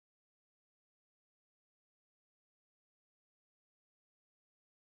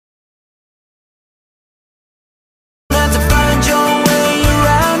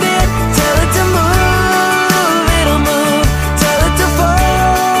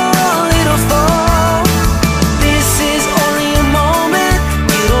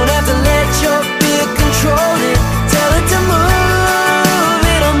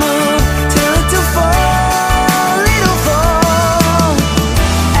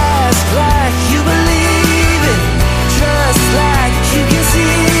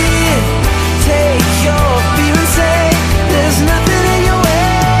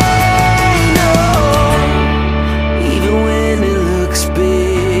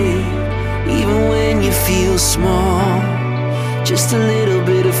feel small. Just a little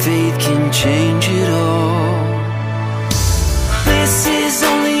bit of faith can change it all. This is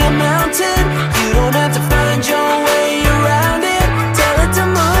only a mountain. You don't have to find your way around it. Tell it to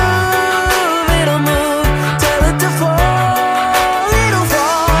move, it'll move. Tell it to fall, it'll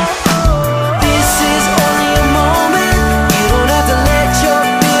fall. This is only a moment. You don't have to let your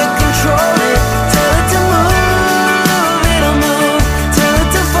fear control it. Tell it to move, it'll move. Tell it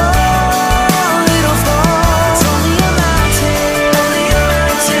to fall, it'll fall. It's only a mountain, only a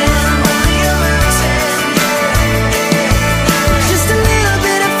mountain, only a mountain. Just a little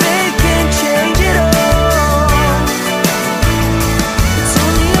bit of faith can change it all. It's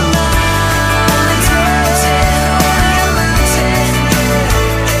only a mountain, only a mountain.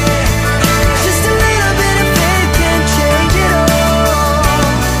 Just a little bit of faith can change it all.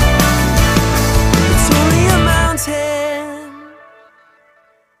 It's only a mountain.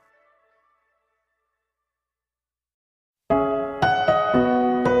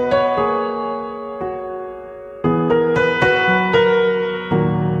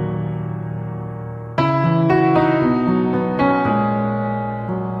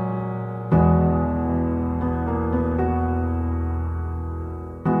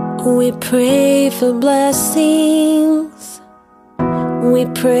 We pray for blessings, we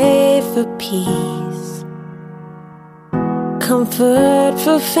pray for peace, comfort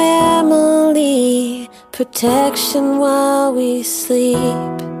for family, protection while we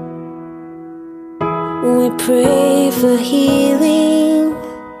sleep. We pray for healing,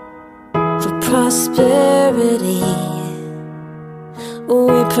 for prosperity.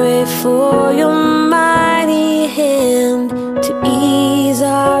 We pray for your mighty hand to ease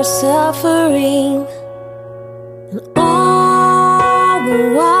our suffering. And all the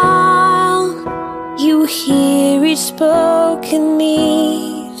while, you hear each spoken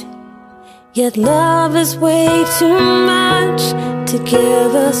need. Yet love is way too much to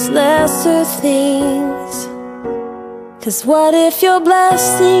give us lesser things. 'Cause what if your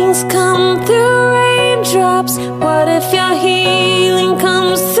blessings come through raindrops? What if your healing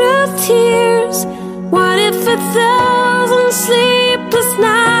comes through tears? What if 1,000 sleepless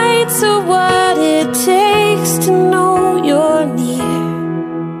nights are what it takes to know you're near?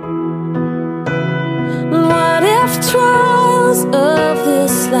 What if trials of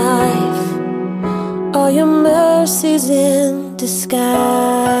this life are your mercies in disguise?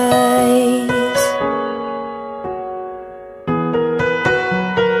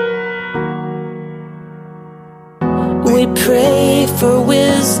 We pray for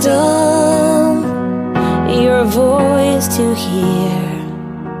wisdom, your voice to hear.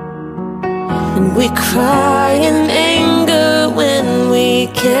 And we cry in anger when we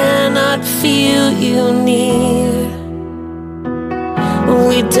cannot feel you near.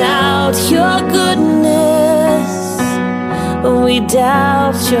 We doubt your goodness, we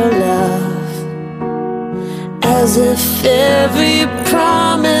doubt your love, as if every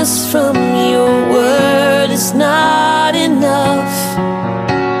promise from your word is not enough.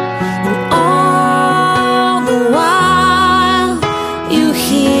 And all the while, you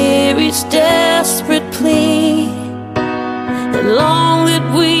hear each desperate plea, and long that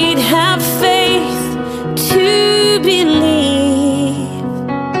we'd have faith to believe.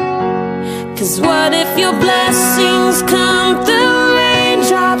 'Cause what if your blessings come through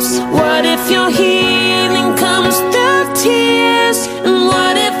raindrops? What if your healing comes through tears? And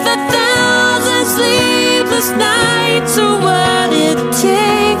what if 1,000 sleepless nights are what it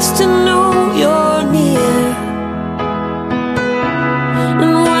takes to know you're near?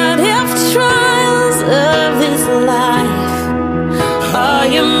 And what if trials of this life are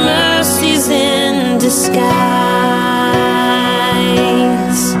your mercies in disguise?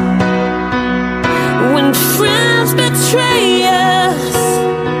 When friends betray us,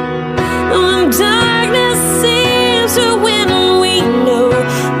 when darkness seems to win, we know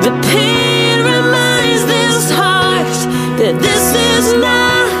the pain reminds this heart that this is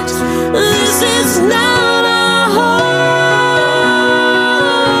not our home.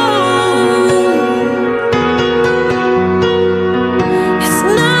 It's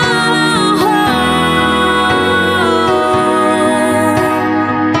not our home.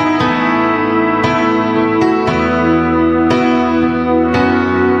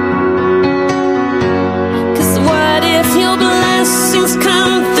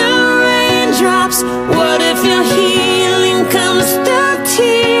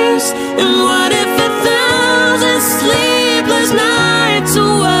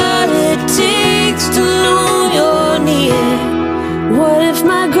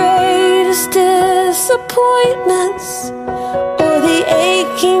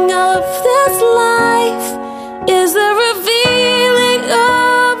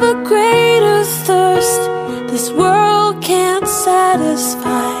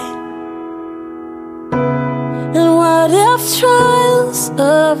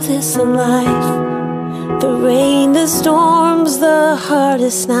 of this life. The rain, the storms, the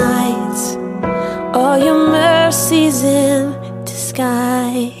hardest nights, all your mercies in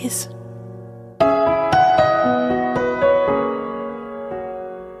disguise.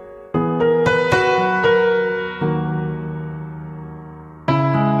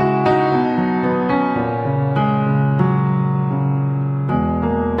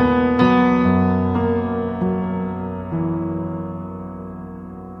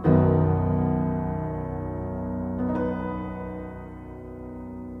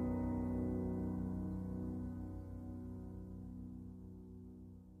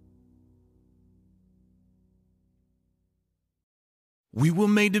 We were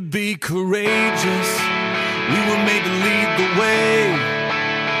made to be courageous. We were made to lead the way.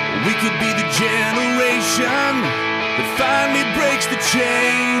 We could be the generation that finally breaks the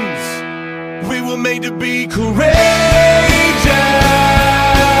chains. We were made to be courageous.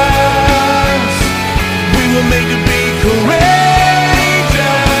 We were made to be courageous.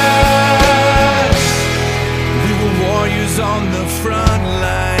 We were warriors on the front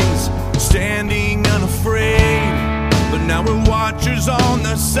lines, standing unafraid. But now we're watchers on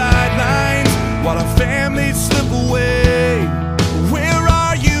the sidelines while our families slip away. Where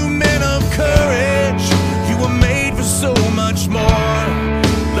are you, men of courage? You were made for so much more.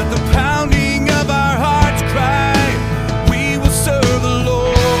 Let the pounding of our hearts cry, we will serve the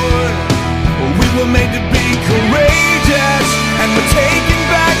Lord. We were made to be courageous, and we're taking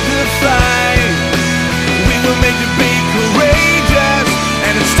back the fight. We were made to be courageous,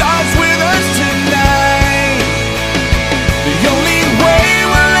 and it starts with us tonight. The only way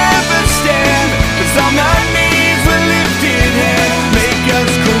we'll ever stand is on our knees with lifted hands. Make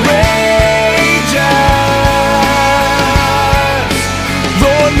us courageous,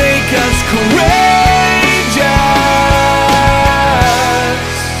 Lord, make us courageous.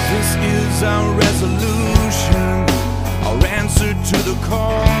 This is our resolution, our answer to the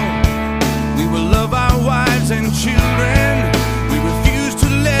call. We will love our wives and children. We refuse to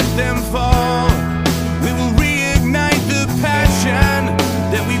let them fall. We will reignite the passion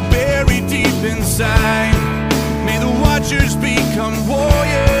that we bury deep inside. May the watchers become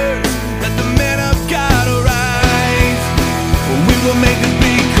warriors. Let the men of God arise. We were made to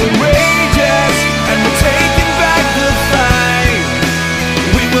be courageous, and we're taking back the fight.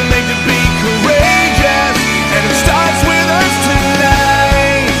 We were made to be courageous, and it starts with us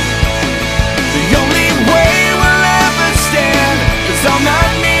tonight. The only way we'll ever stand is on our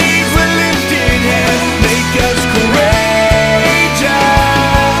knees with lifted hands. Make us courageous,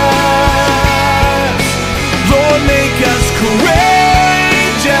 Lord, make us courageous.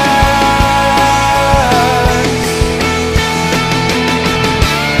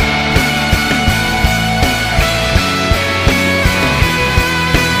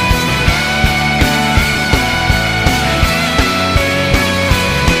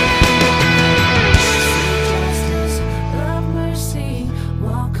 Love mercy,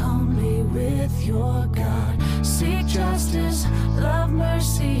 walk humbly with your God. Seek justice, love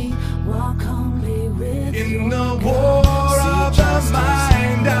mercy, walk humbly with In your the God. war of the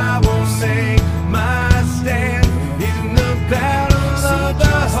mind, I will make my stand. In the battle of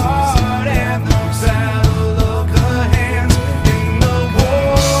the heart and the battle of the hands. In the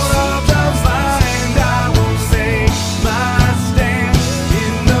war of the mind, I will make my stand.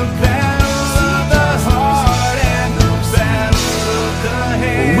 In the battle of the heart and the battle of the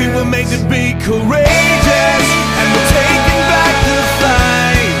hands. We were made to be courageous, and we're taking back the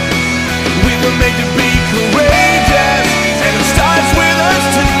fight. We were made to be courageous.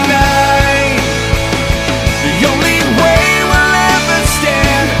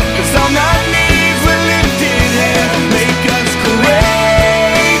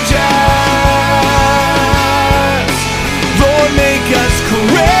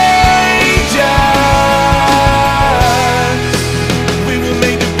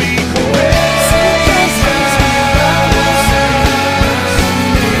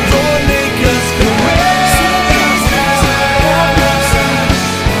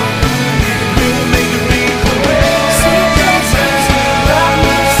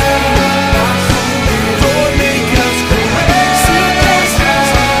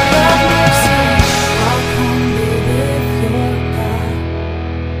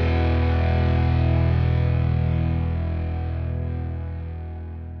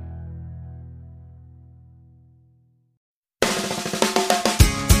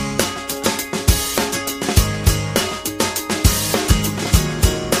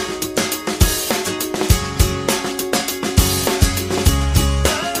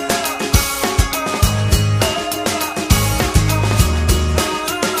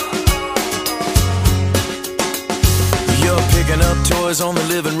 boys on the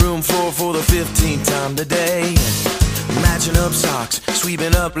living room floor for the 15th time today. Matching up socks,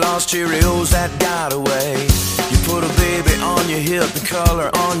 sweeping up lost Cheerios that got away. You put a baby on your hip, the color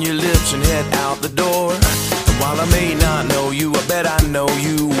on your lips, and head out the door. And while I may not know you, I bet I know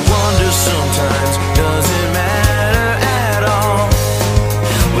you. Wonder sometimes, does it matter at all?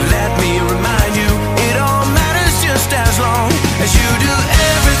 Well, let me remind you, it all matters just as long as you do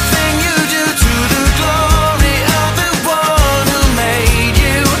everything you do to the glory of the one who made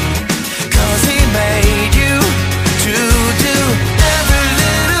you. 'Cause he made you to do every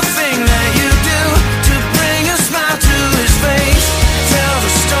little thing that you do to bring a smile to his face. Tell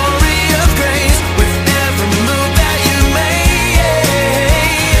the story of grace with every move that you make,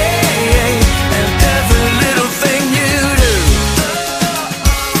 and every little thing you do.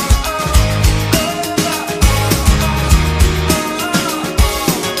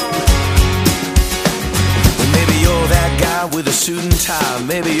 Well, maybe you're that guy with a suit and tie.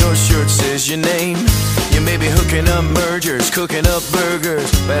 Maybe your shirt says your name. You may be hooking up mergers, cooking up burgers,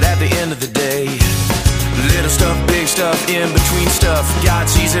 but at the end of the day, little stuff, big stuff, in between stuff, God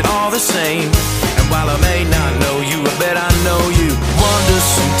sees it all the same. And while I may not know you, I bet I know you. Wonder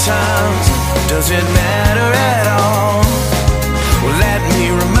sometimes, does it matter at all? Well, let me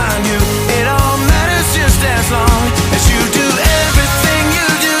remind you, it all matters just as long as you do everything you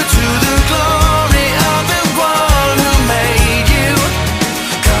do to the glory of the one who made you.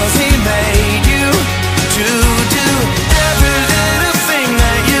 'Cause he made you to do every little thing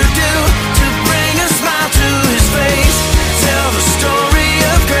that you do to bring a smile to his face. Tell the story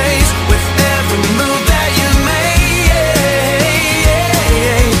of grace with every move that you make,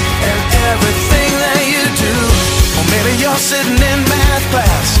 and everything that you do. Or maybe you're sitting in math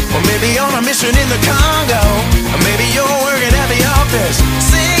class, or maybe on a mission in the Congo, or maybe you're working at the office,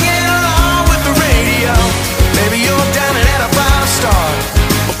 singing along with the radio. Maybe you're dining at a 5-star,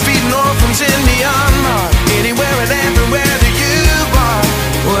 or feeding orphans in Myanmar. Anywhere and everywhere that you are,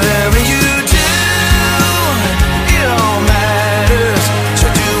 whatever you do, it all matters. So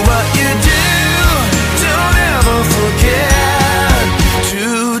do what you do, don't ever forget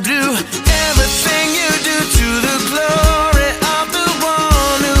to do everything you do to the glory of the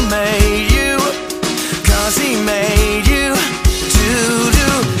one who made you. 'Cause he made you to do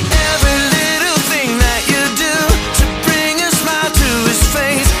every little thing that you do to bring a smile to his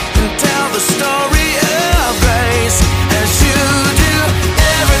face and tell the story of grace as you do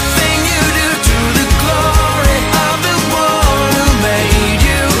everything you do to the glory of the one who made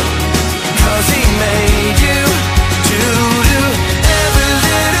you. 'Cause he made you to do every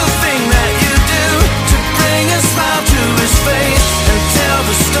little thing that you do to bring a smile to his face and tell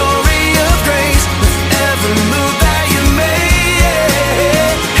the story of grace with every move that you make,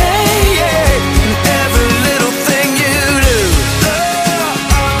 and every little thing you do.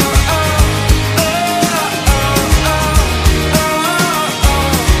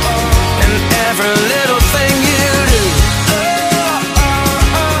 And every little thing you do.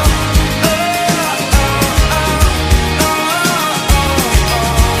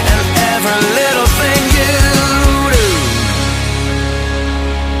 And every little thing you do.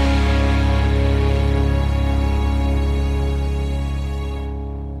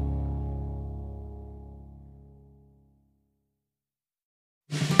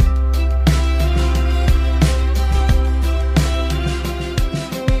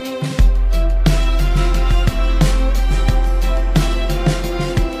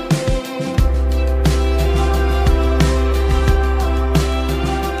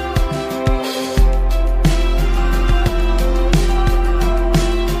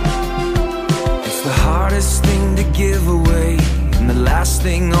 It's the hardest thing to give away, and the last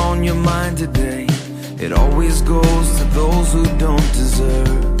thing on your mind today. It always goes to those who don't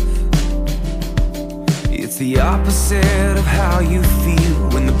deserve. It's the opposite of how you feel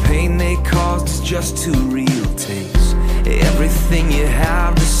when the pain they caused is just too real. Takes everything you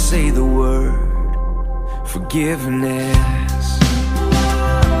have to say the word forgiveness.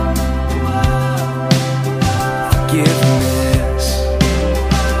 Forgiveness.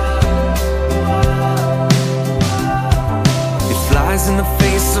 It flies in the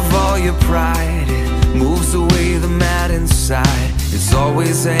face of all your pride. It moves away the mad inside. It's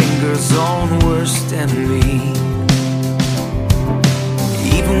always anger's own worst enemy.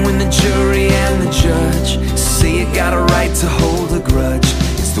 Even when the jury and the judge say you got a right to hold a grudge,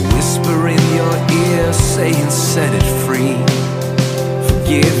 it's the whisper in your ear saying set it free.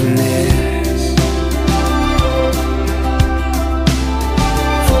 Forgiveness.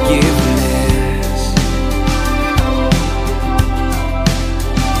 Forgiveness.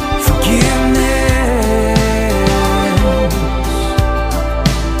 Forgiveness.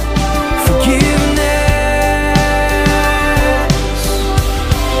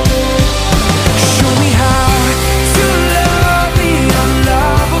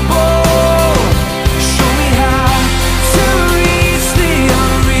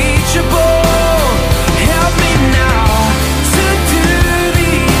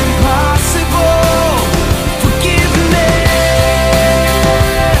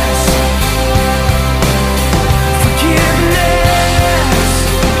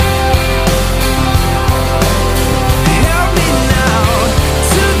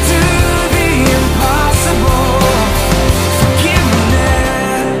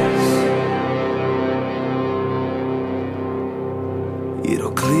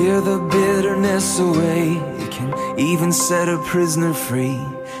 clear the bitterness away. It can even set a prisoner free.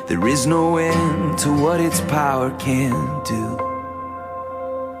 There is no end to what its power can do.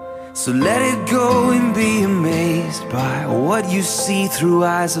 So let it go and be amazed by what you see through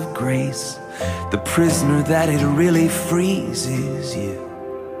eyes of grace. The prisoner that it really frees is you.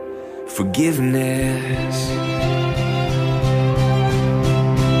 Forgiveness.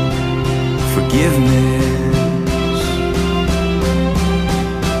 Forgiveness.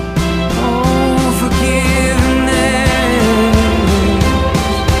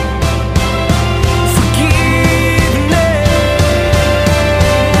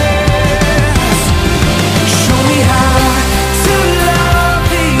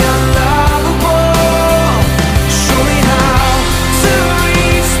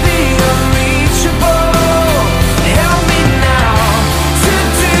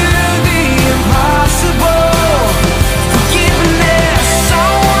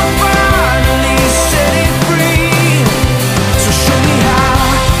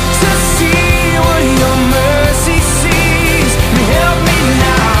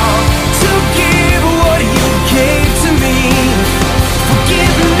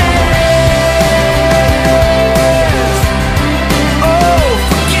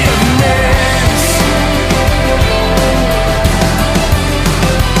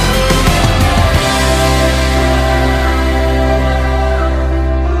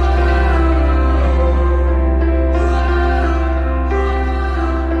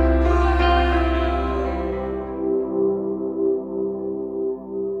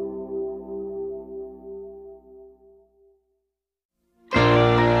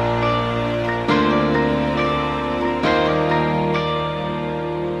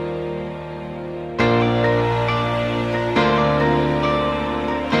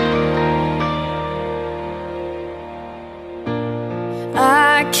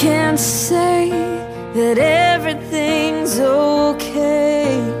 I can't say that everything's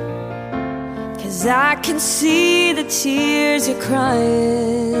okay, 'cause I can see the tears you're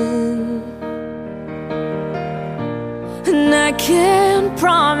crying. And I can't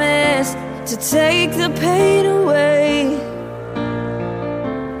promise to take the pain away,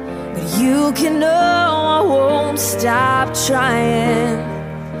 but you can know I won't stop trying.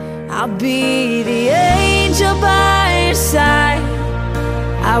 I'll be the angel by your side.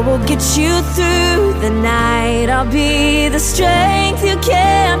 I will get you through the night. I'll be the strength you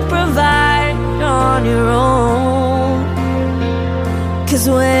can't provide on your own. 'Cause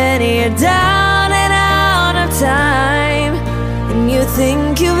when you're down and out of time, and you think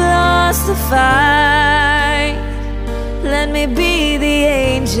you've lost the fight, let me be the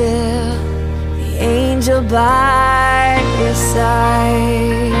angel by your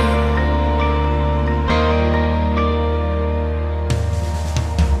side.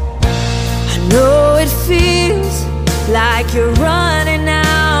 Know it feels like you're running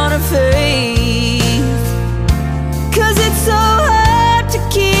out of faith, 'cause it's so hard to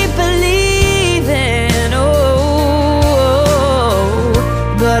keep believing. Oh,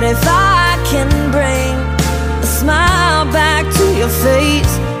 but if I can bring a smile back to your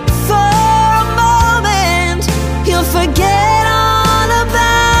face for a moment, you'll forget all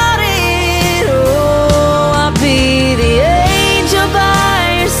about it. Oh, I'll be the angel by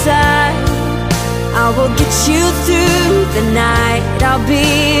your side. I will get you through the night. I'll be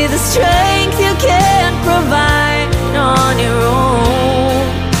the strength you can't provide on your own.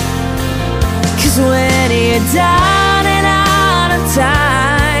 'Cause when you're down and out of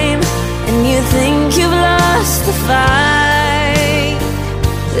time, and you think you've lost the fight,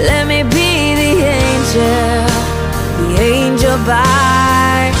 let me be the angel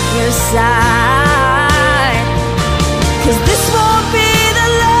by your side. 'Cause this won't be the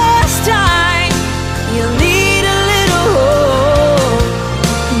last time you'll need a little hope,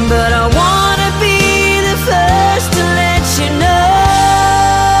 but I wanna be the first to let you know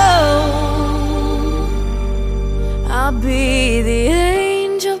I'll be the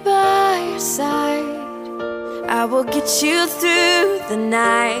angel by your side. I will get you through the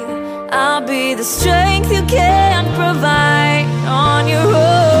night. I'll be the strength you can't provide on your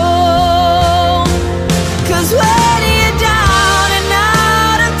own. 'Cause when you're down and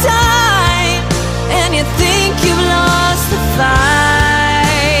out of time, and you think you've lost the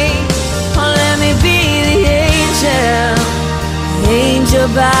fight, oh, let me be the angel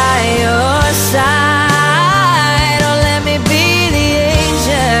by your side. Oh, let me be the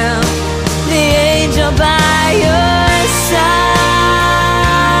angel by your side.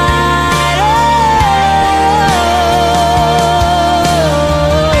 Oh,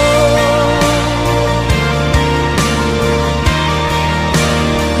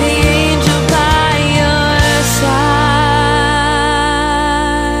 the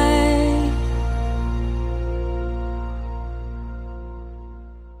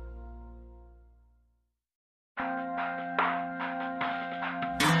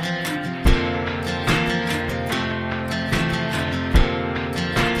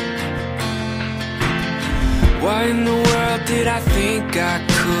think I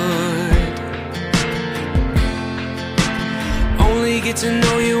could. Only get to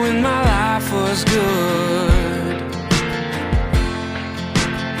know you when my life was good.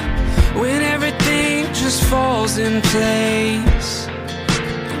 When everything just falls in place,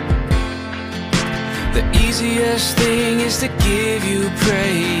 the easiest thing is to give you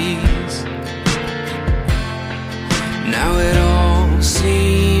praise. Now it all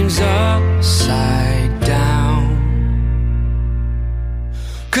seems upside down,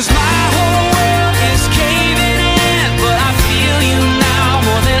 'cause my whole world is caving in, but I feel you now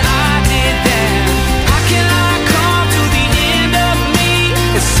more than I did then. How can I come to the end of me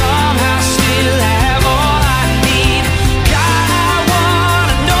and somehow still have all I need? God, I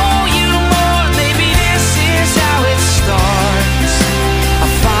wanna know you more. Maybe this is how it starts. I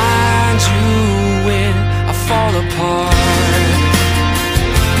find you when I fall apart.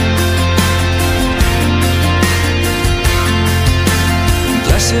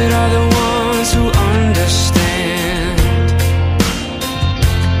 Blessed are the ones who understand.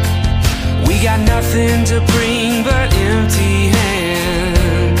 We got nothing to bring but empty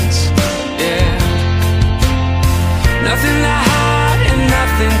hands. Yeah, nothing to hide and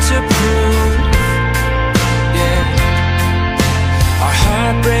nothing to prove. Yeah, our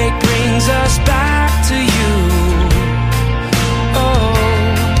heartbreak brings us back to you. Oh,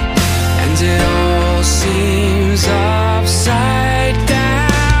 and it all seems upside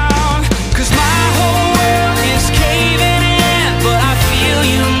down, 'cause my whole world is caving in, but I feel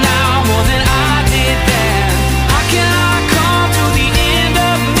you now more than I did then. How can I come to the end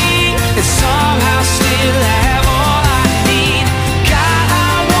of me and somehow still have all I need? God,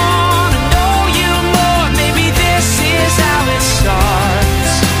 I wanna know you more. Maybe this is how it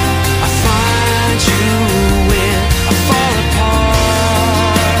starts. I find you when I fall apart.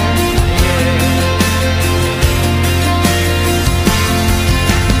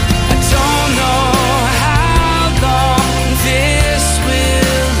 I don't know how long this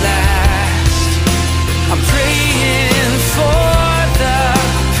will last. I'm praying for the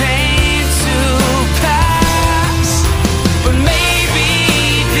pain to pass, but maybe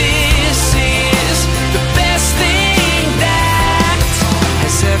this is the best thing that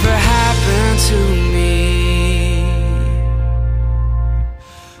has ever happened to me.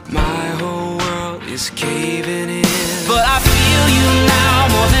 My whole world is caving in, but I feel you now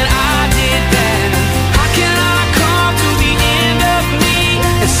more than I did then. How can I come to the end of me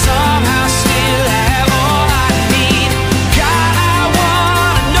and somehow still have all I need? God, I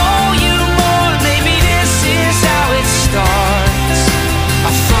wanna know you more. Maybe this is how it starts.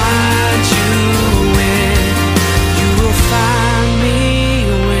 I find you when you will find me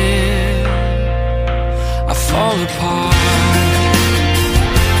when I fall apart.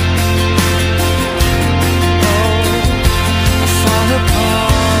 I fall apart.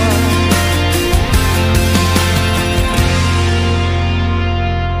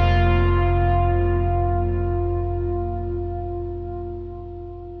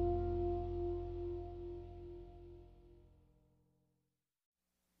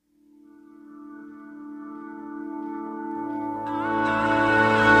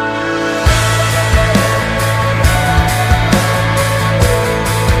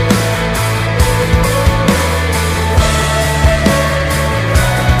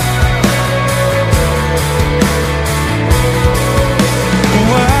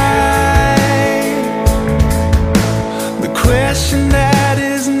 The question that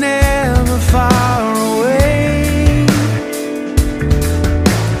is never far away,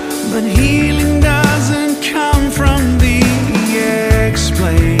 but healing doesn't come from the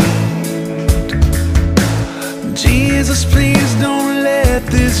explained. Jesus, please don't let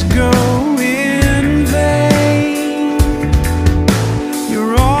this go in vain.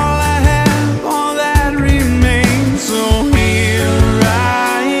 You're all I have, all that remains. So here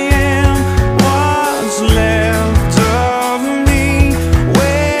I am, what's left of me,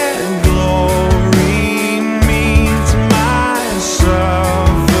 where glory meets my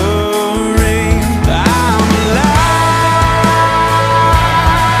suffering.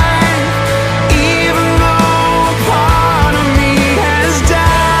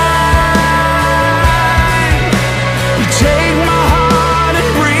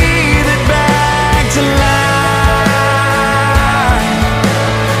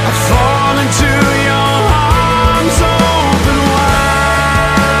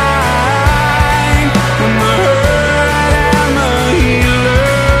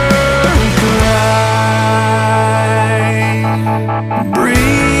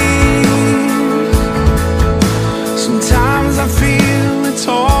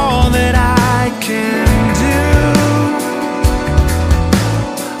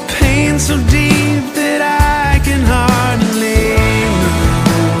 so deep that I can hardly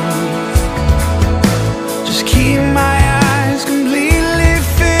move. Just keep my eyes completely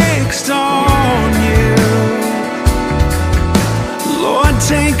fixed on you. Lord,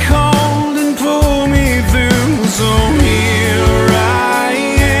 take hold and pull me through. So here I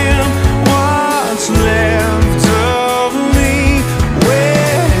am, what's left of me,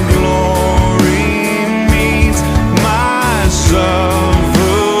 where glory meets my suffering.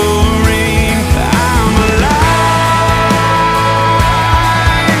 I'm alive,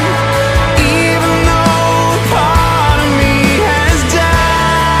 even though part of me has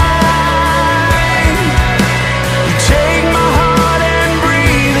died. You take my heart and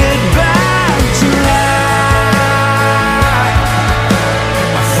breathe it back to life.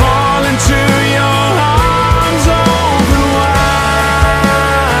 I fall into your arms open wide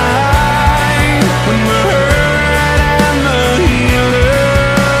when the hurt and the healer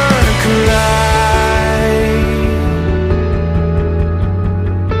collide.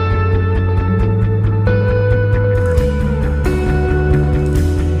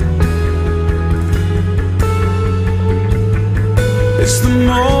 It's the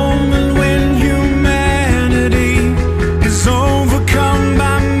moment when humanity is overcome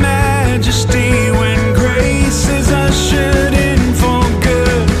by majesty, when grace is ushered in for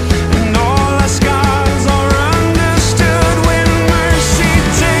good, and all our scars are understood, when mercy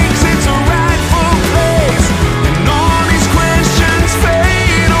takes its rightful place, and all these questions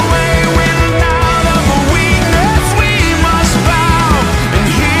fade away, when out of our weakness we must bow and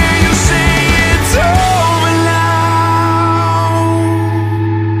hear you say it's over now.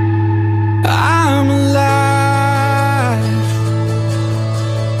 I'm alive,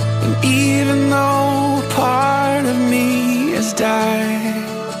 and even though part of me has died,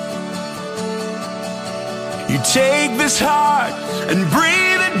 you take this heart and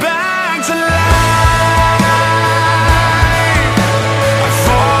breathe it back to life. I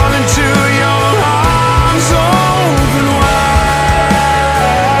fall into your arms open wide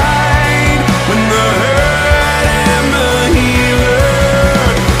when the hurt and the healer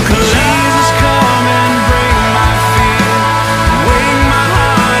collide. Jesus, come and break my fear, wake my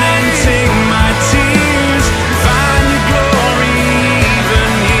heart and take my tears, find your glory even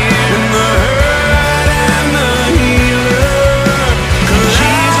here when the hurt and the healer collide.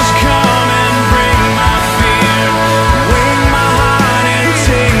 Jesus, come and break my fear, wake my heart and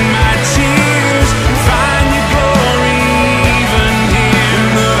take my tears, find your glory even here when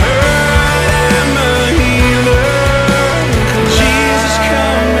the hurt and the healer collide. Jesus,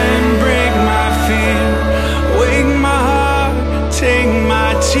 come and break my fear, wake my heart, take my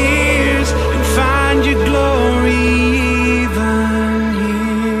tears, and find your glory even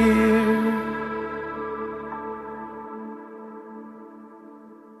here.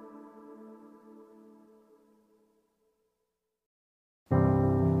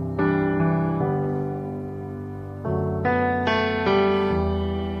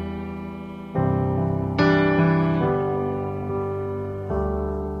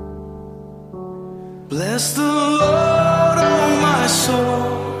 Bless the Lord, oh my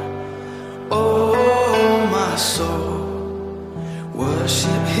soul, oh my soul.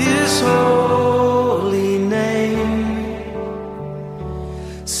 Worship His holy name.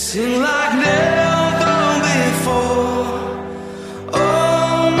 Sing like never before,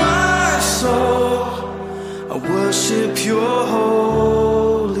 oh my soul. I worship Your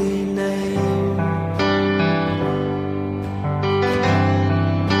holy name.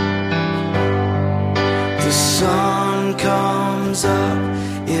 The sun comes up,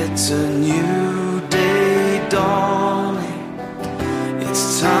 it's a new day dawning.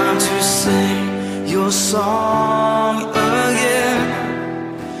 It's time to sing Your song again.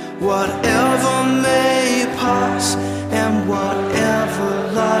 Whatever may pass and whatever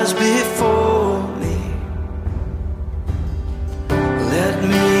lies before me, let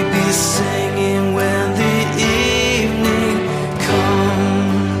me be singing when the evening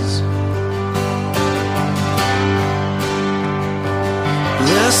comes.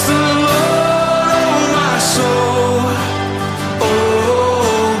 Bless the Lord, oh my soul,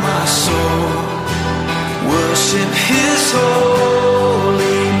 oh my soul. Worship His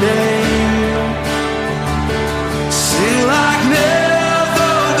holy name.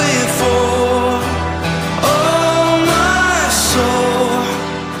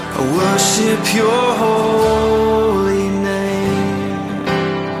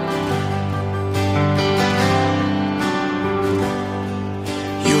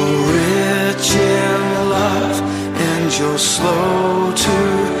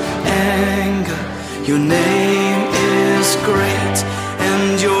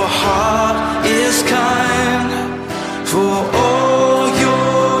 your heart is kind. For all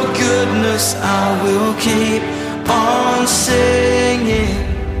your goodness I will keep on singing.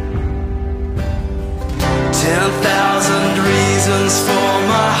 10,000 reasons for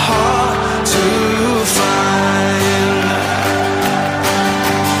my heart to find.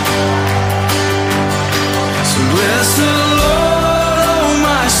 So bless the Lord, oh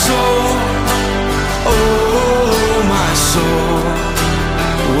my soul, oh my soul.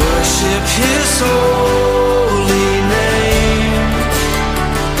 Worship His holy name.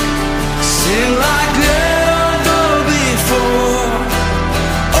 Sing like never before.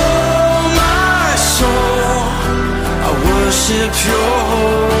 Oh my soul, I worship your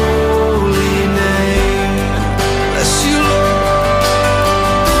holy name. Bless you, Lord.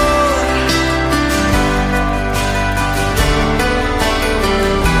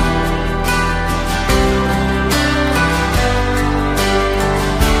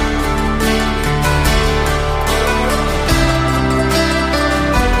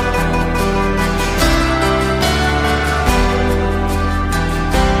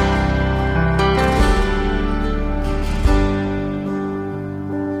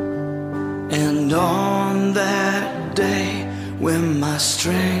 And on that day when my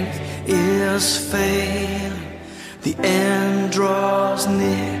strength is failing, the end draws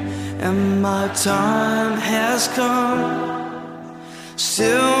near and my time has come,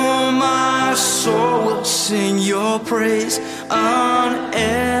 still my soul will sing your praise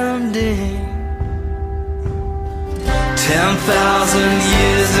unending. 10,000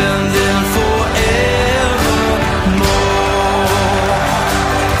 years and then forevermore.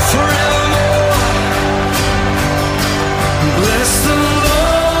 Forevermore. Bless the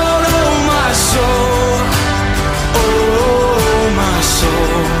Lord, oh my soul, oh my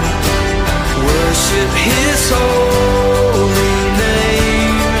soul. Worship His holy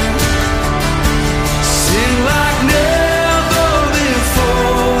name. Sing like never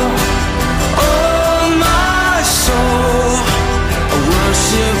before. Oh my soul, I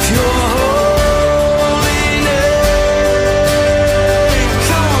worship your holy name.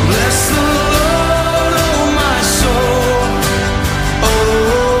 Come on, bless the Lord, oh my soul, oh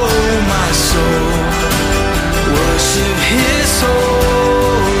my soul. Worship His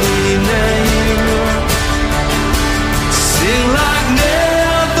holy name. Sing like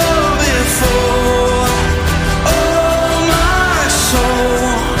never before. Oh my soul,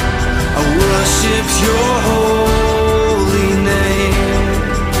 I worship your holy name.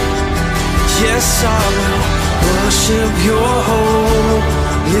 Yes, I will worship your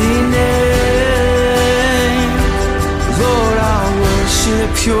holy name. Lord, I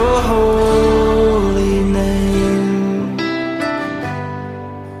worship your holy name.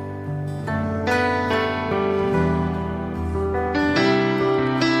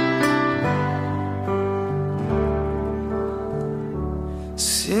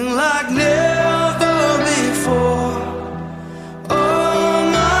 Sing like never before. Oh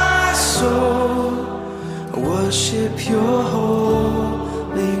my soul, I worship your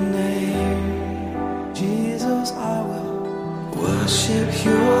holy name. Jesus, I will worship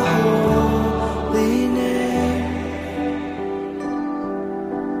your holy name.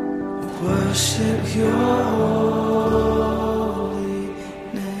 Worship your holy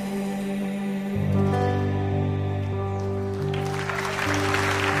name.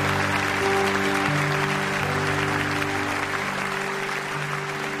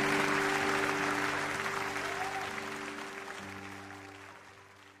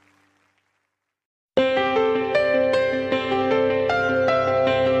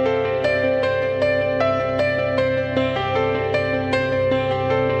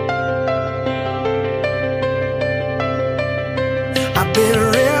 I've been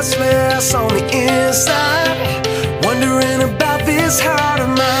restless on the inside, wondering about this heart of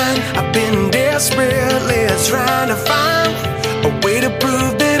mine. I've been desperately trying to find a way to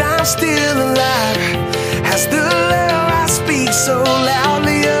prove that I'm still alive. Has the love I speak so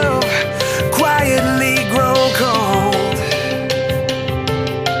loudly of quietly grown cold?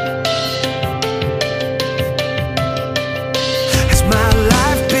 Has my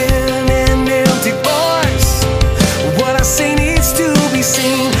life been an empty voice? What I say needs to be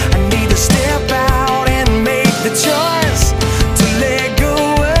seen. I need to step out and make the choice to let go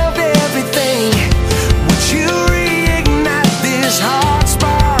of everything. Would you reignite this heart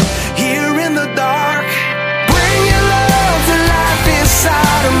spark here in the dark? Bring your love to life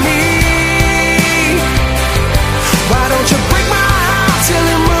inside of me. Why don't you break my heart till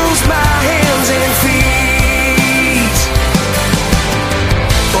it moves my hands and feet?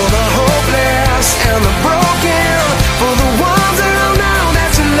 For the hopeless and the broken, for the ones that don't know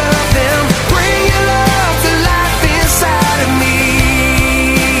that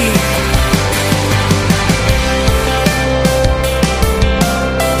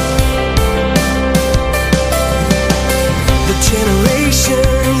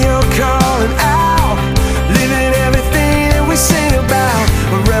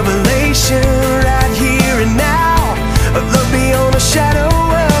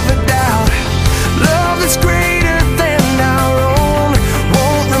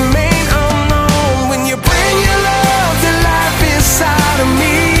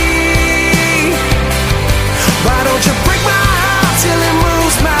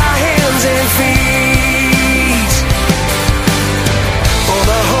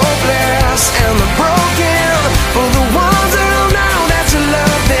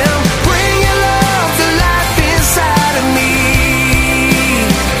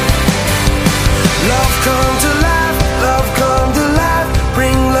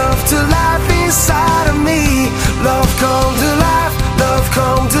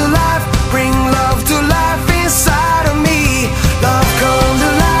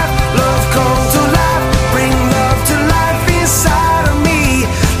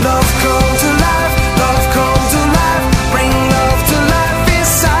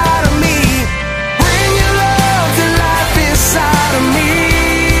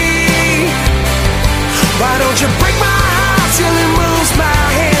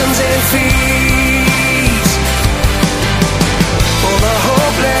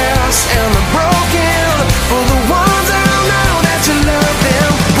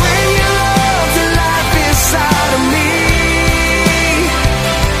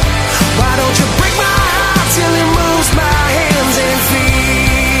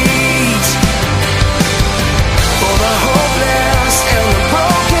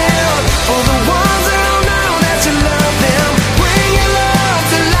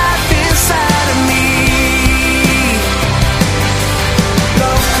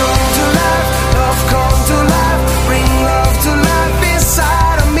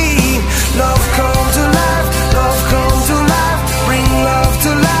to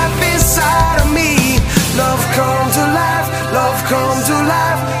life inside of me. Love come to life, love come to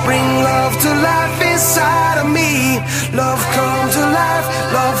life. Bring love to life inside of me. Love come to life,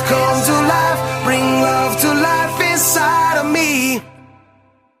 love come to life. Bring love to life inside of me.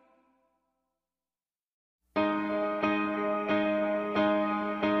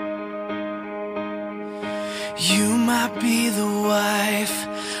 You might be the wife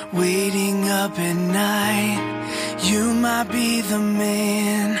waiting up at night. You might be the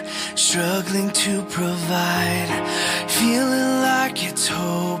man struggling to provide, feeling like it's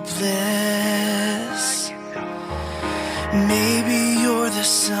hopeless. Maybe you're the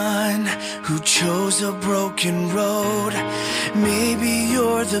son who chose a broken road. Maybe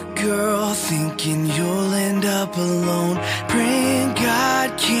you're the girl thinking you'll end up alone, praying,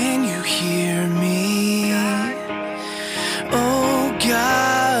 God, can you hear me? Oh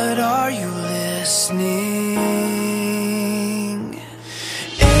God, are you listening?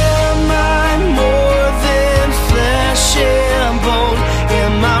 Am I more than flesh and bone?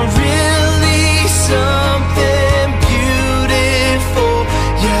 Am I really something beautiful?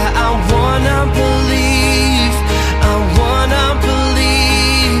 Yeah, I wanna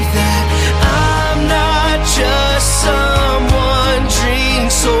believe that I'm not just some wandering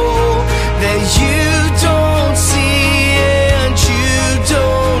soul that you don't see and you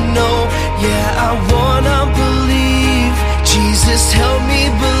don't know. Yeah, I wanna believe. Jesus, help me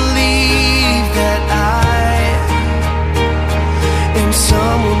believe that I am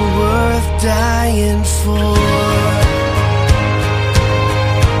someone worth dying for.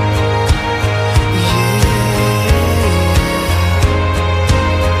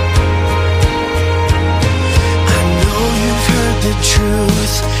 The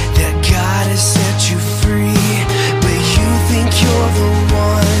truth that God has set you free, but you think you're the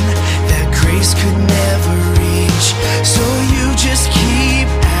one that grace could never reach. So you just keep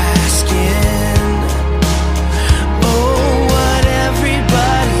asking, oh, what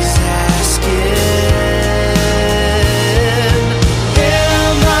everybody's asking.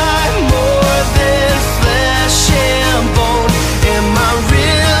 Am I more than flesh and bone? Am I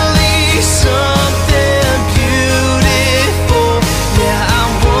really something beautiful? Yeah, I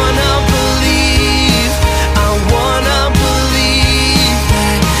wanna believe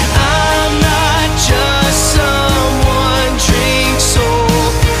that I'm not just some wandering soul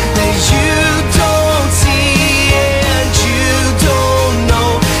that you don't see and you don't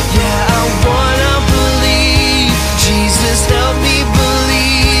know. Yeah, I wanna believe. Jesus, help me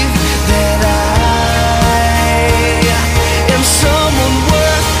believe that I am someone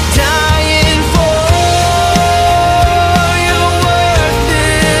worth dying for. You're worth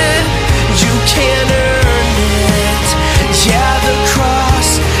it, you can't earn it. Yeah, the cross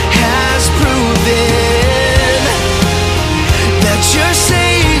has proven that you're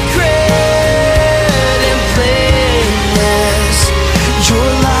sacred and blameless. Your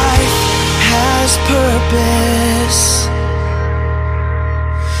life has purpose.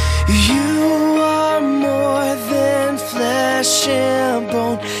 You are more than flesh and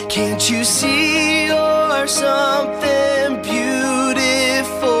bone. Can't you see you're something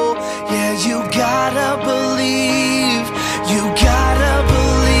beautiful? Yeah, you gotta believe. You gotta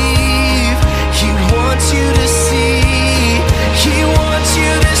believe. He wants you to see. He wants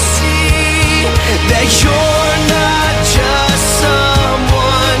you to see that you're not just some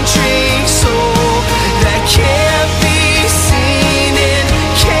wandering soul that can't be seen and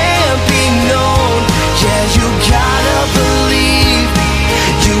can't be known. Yeah, you gotta believe.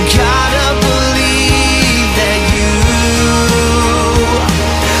 You gotta believe that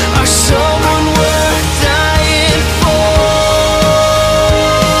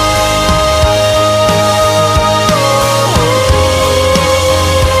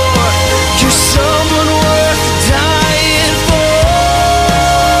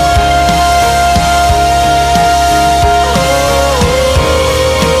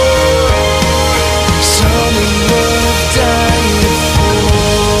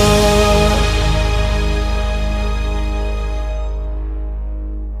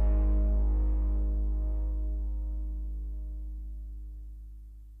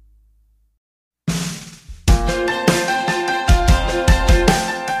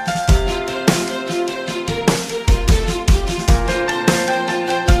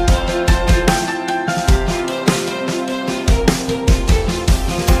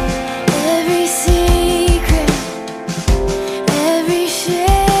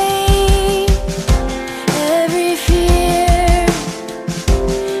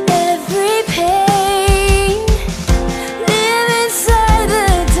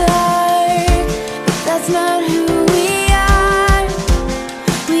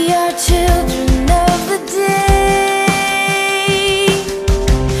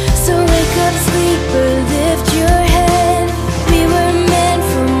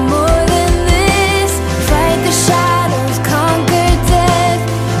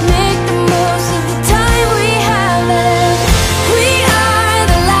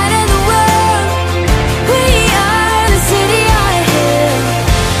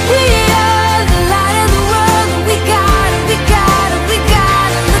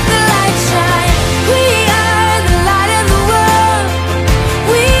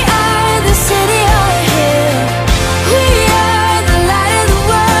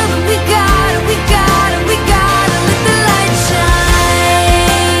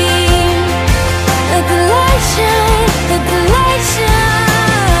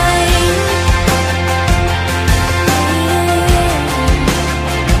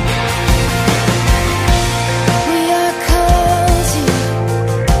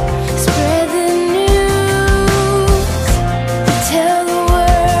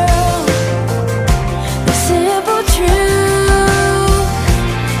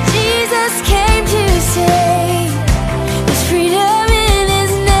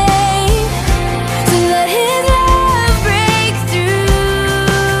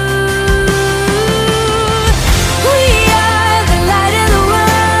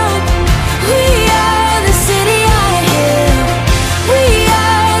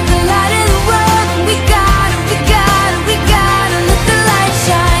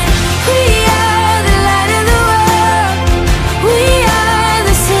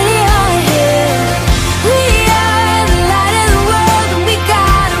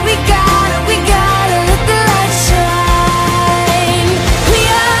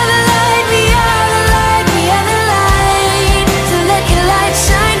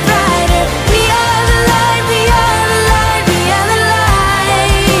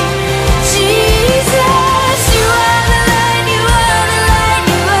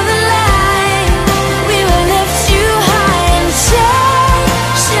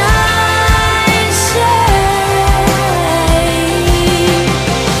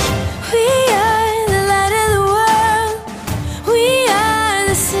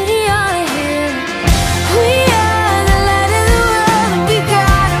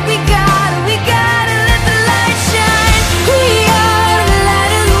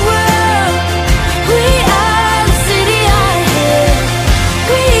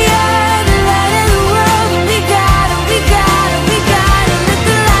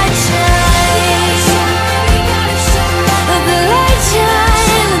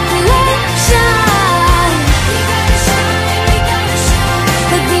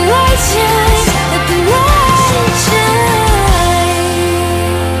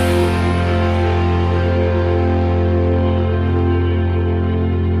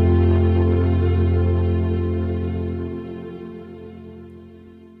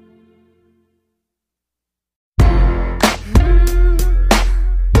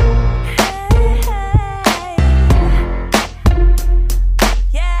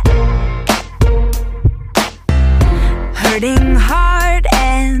hurting heart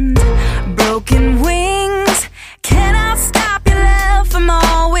and broken wings cannot stop your love from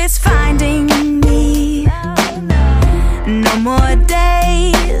always finding me. No more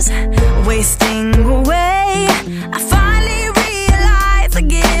days wasting away. I finally realize the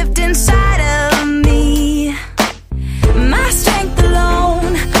gift inside of me. My strength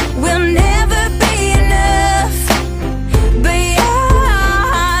alone will never be enough, but your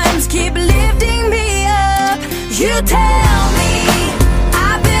arms keep lifting me up. You tell me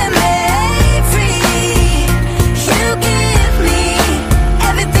I've been made free. You give me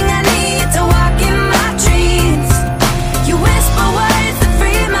everything I need to walk in my dreams. You whisper words that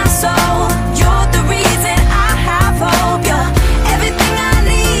free my soul. You're the reason I have hope. You're everything I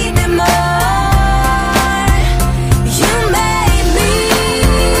need and more. You made me.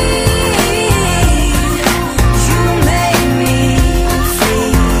 You made me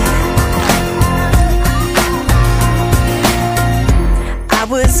free. I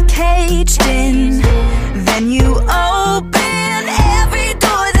was caged in, then you opened every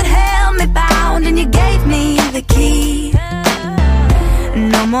door that held me bound, and you gave me the key.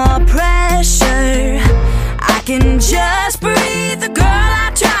 No more pressure, I can just breathe. The girl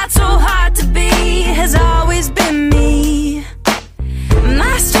I tried so hard to be has always been me.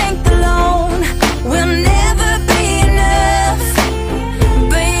 My strength alone will never be enough,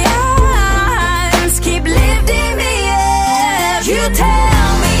 but your arms keep lifting me up. You tell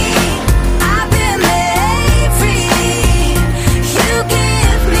me I've been made free. You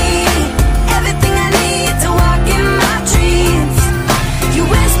give me everything I need to walk in my dreams. You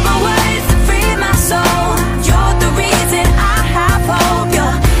whisper words that free my soul. You're the reason I have hope.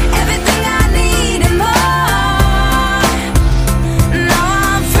 You're everything I need and more. Now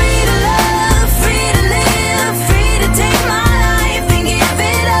I'm free to love, free to live, free to take my life and give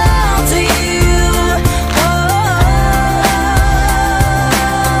it all to you.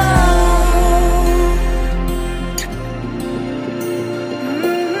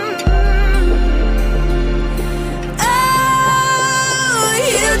 Oh,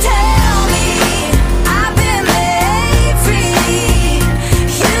 you tell me I've been made free.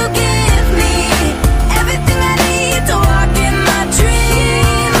 You give me everything I need to walk in my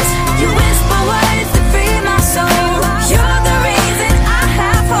dreams. You whisper words that free my soul. You're the reason I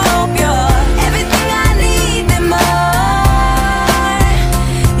have hope. You're everything I need and more.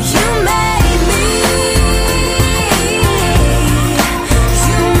 You made me.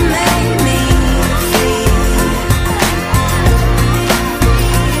 You made me free.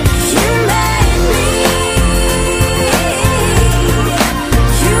 You made me.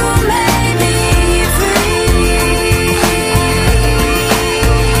 You made me free.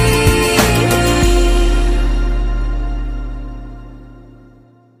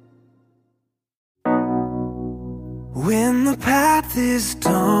 When the path is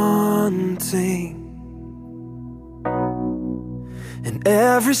daunting and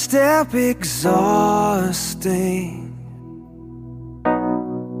every step exhausting,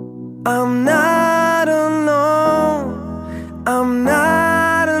 I'm not alone. I'm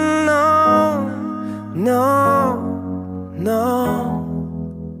not alone. No, no.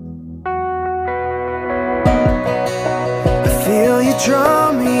 I feel you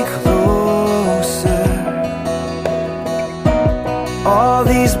draw me closer. All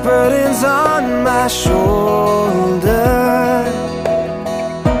these burdens on my shoulder.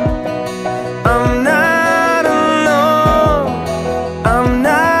 I'm not alone. I'm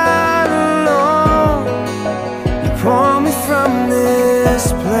not alone. You pull me from this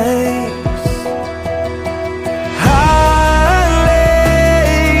place.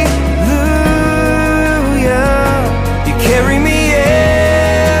 Hallelujah. You carry me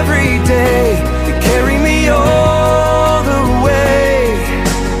every day. You carry me all the way.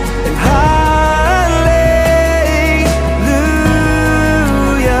 And hallelujah.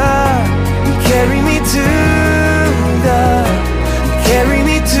 You carry me to the, you carry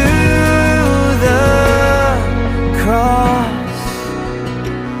me to the cross.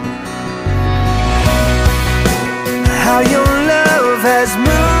 How your love has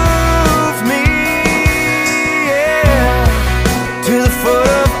moved me, yeah, to the foot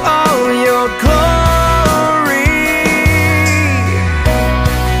of all your glory.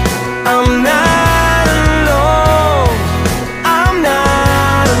 I'm not alone. I'm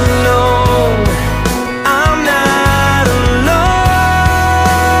not alone. I'm not alone.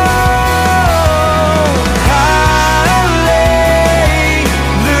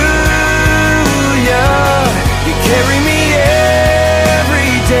 Hallelujah. You carry me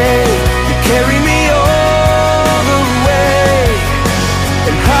every day. You carry me all the way.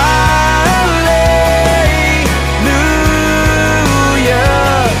 And hallelujah.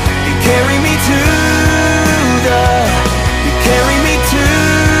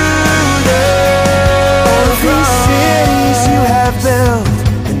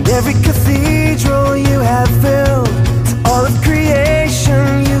 every cathedral you have filled, to all of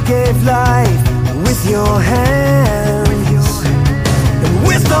creation you gave life with your hands. And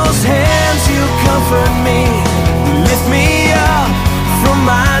with those hands you comfort me, you lift me up from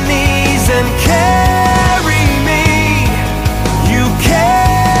my knees and carry me. You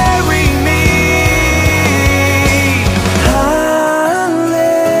carry me.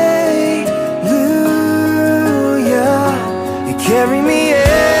 Hallelujah. You carry me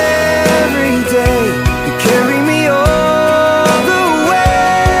every day. You carry me all the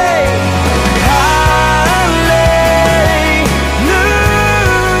way. Hallelujah.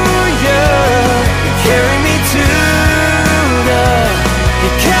 You carry me to the,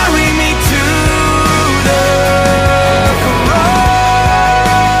 you carry me to the cross.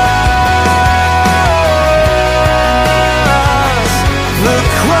 The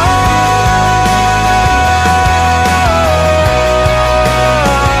cross.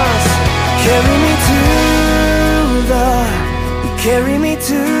 Carry me to the, you carry me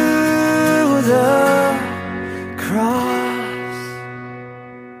to the cross.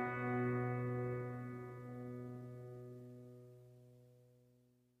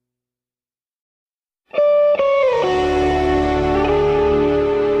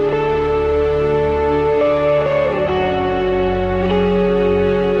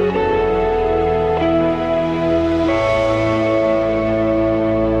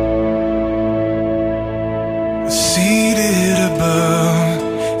 Seated above,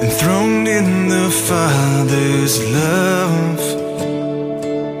 enthroned in the Father's love,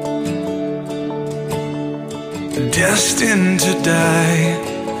 destined to die,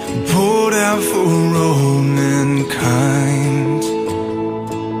 poured out for all mankind.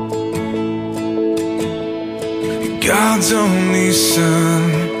 God's only Son,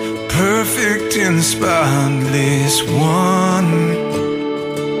 perfect and spotless one.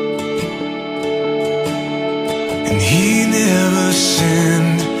 And he never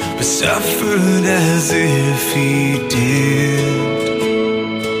sinned, but suffered as if he did.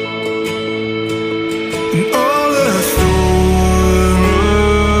 And all authority,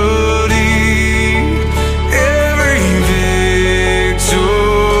 every victory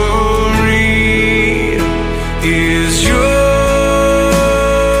is yours.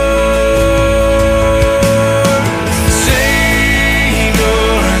 Savior,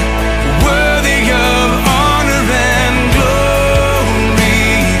 worthy of honor and glory,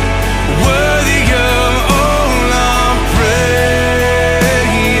 worthy of all our praise.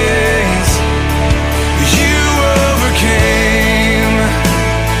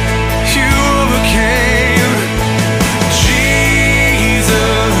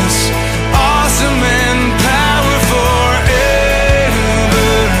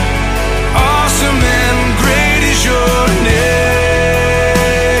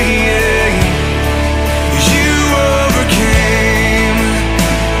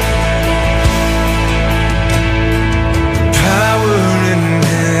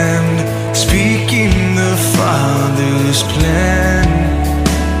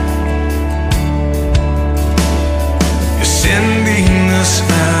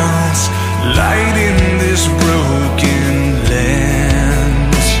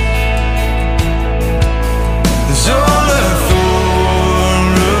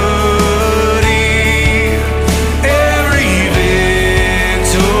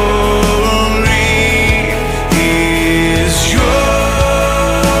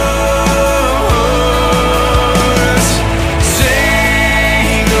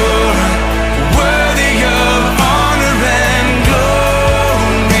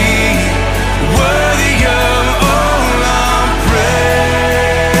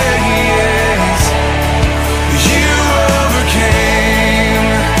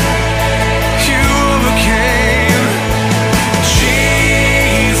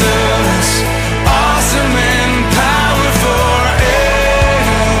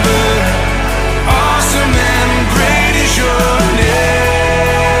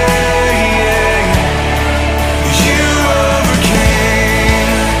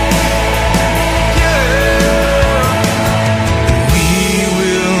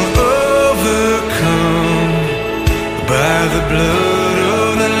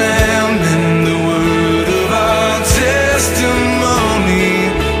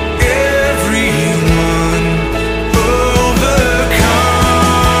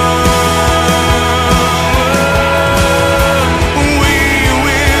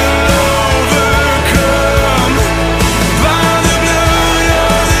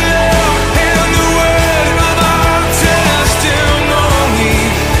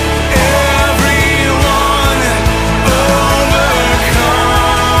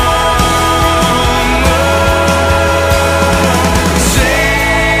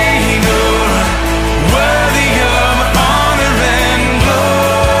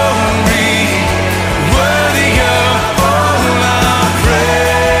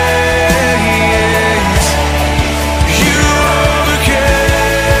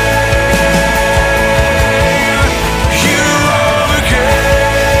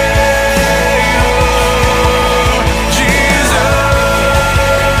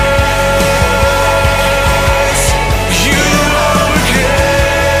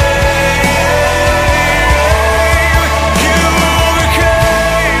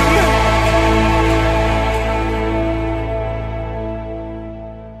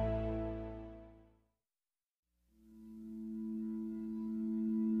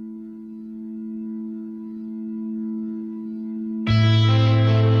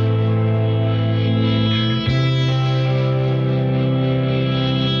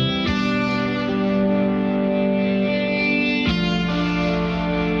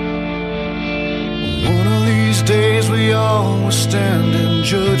 all will stand in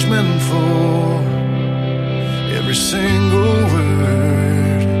judgment for every single